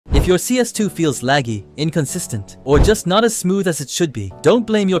If your CS2 feels laggy, inconsistent, or just not as smooth as it should be, don't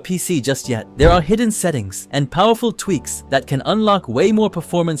blame your PC just yet. There are hidden settings and powerful tweaks that can unlock way more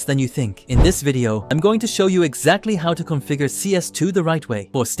performance than you think. In this video, I'm going to show you exactly how to configure CS2 the right way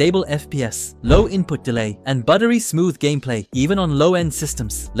for stable FPS, low input delay, and buttery smooth gameplay, even on low-end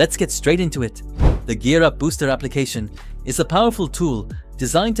systems. Let's get straight into it. The Gear Up Booster application is a powerful tool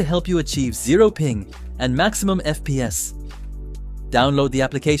designed to help you achieve zero ping and maximum FPS. Download the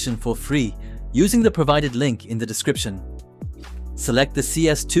application for free using the provided link in the description. Select the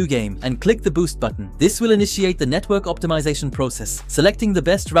CS2 game and click the boost button. This will initiate the network optimization process, selecting the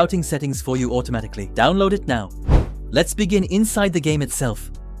best routing settings for you automatically. Download it now. Let's begin inside the game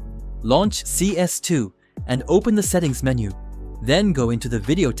itself. Launch CS2 and open the settings menu. Then go into the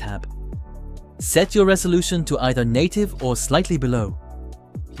video tab. Set your resolution to either native or slightly below.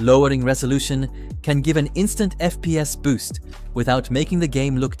 Lowering resolution can give an instant FPS boost without making the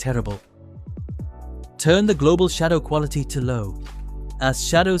game look terrible. Turn the global shadow quality to low, as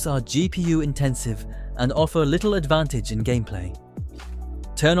shadows are GPU intensive and offer little advantage in gameplay.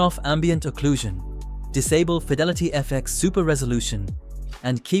 Turn off ambient occlusion, disable Fidelity FX Super Resolution,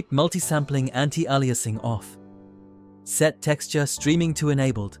 and keep multi-sampling anti-aliasing off. Set texture streaming to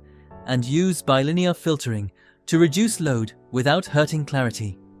enabled, and use bilinear filtering to reduce load without hurting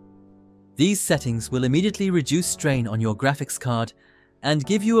clarity. These settings will immediately reduce strain on your graphics card and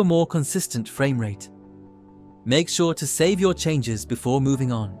give you a more consistent frame rate. Make sure to save your changes before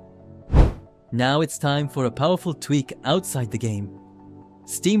moving on. Now it's time for a powerful tweak outside the game.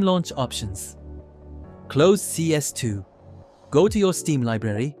 Steam launch options. Close CS2. Go to your Steam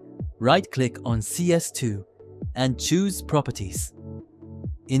library, right-click on CS2, and choose Properties.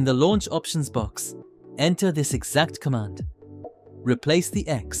 In the Launch Options box, enter this exact command. Replace the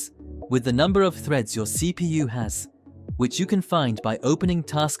X with the number of threads your CPU has, which you can find by opening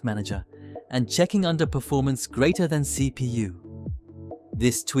Task Manager and checking under Performance greater than CPU.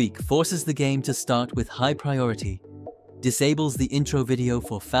 This tweak forces the game to start with high priority, disables the intro video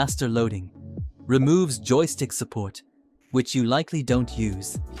for faster loading, removes joystick support, which you likely don't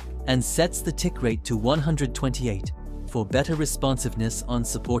use, and sets the tick rate to 128 for better responsiveness on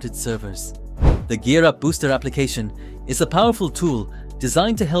supported servers. The Gear Up Booster application is a powerful tool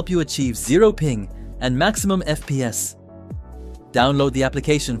designed to help you achieve zero ping and maximum FPS. Download the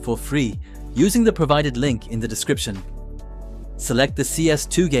application for free using the provided link in the description. Select the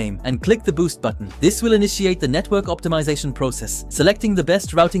CS2 game and click the boost button. This will initiate the network optimization process, selecting the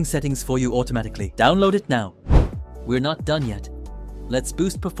best routing settings for you automatically. Download it now. We're not done yet. Let's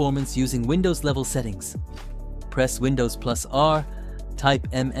boost performance using Windows level settings. Press Windows plus R, type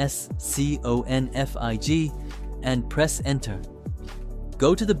MSCONFIG, and press Enter.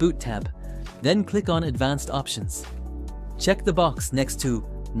 Go to the Boot tab, then click on Advanced Options. Check the box next to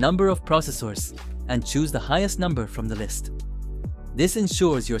Number of Processors and choose the highest number from the list. This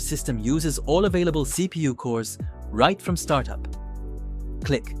ensures your system uses all available CPU cores right from startup.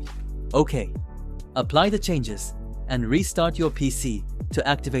 Click OK. Apply the changes and restart your PC to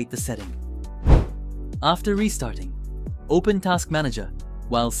activate the setting. After restarting, open Task Manager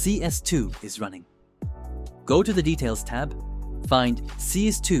while CS2 is running. Go to the Details tab, find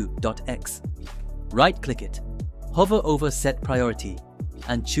CS2.x. Right-click it, hover over Set Priority,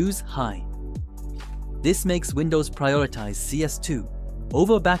 and choose High. This makes Windows prioritize CS2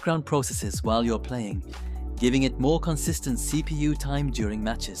 over background processes while you're playing, giving it more consistent CPU time during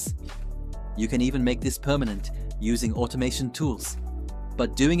matches. You can even make this permanent using automation tools,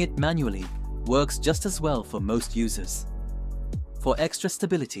 but doing it manually works just as well for most users. For extra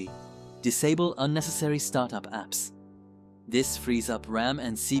stability, disable unnecessary startup apps. This frees up RAM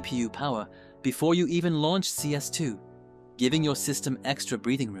and CPU power before you even launch CS2, giving your system extra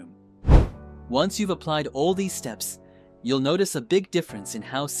breathing room. Once you've applied all these steps, you'll notice a big difference in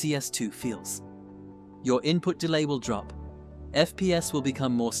how CS2 feels. Your input delay will drop, FPS will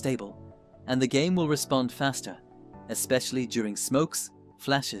become more stable, and the game will respond faster, especially during smokes,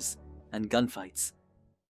 flashes, and gunfights.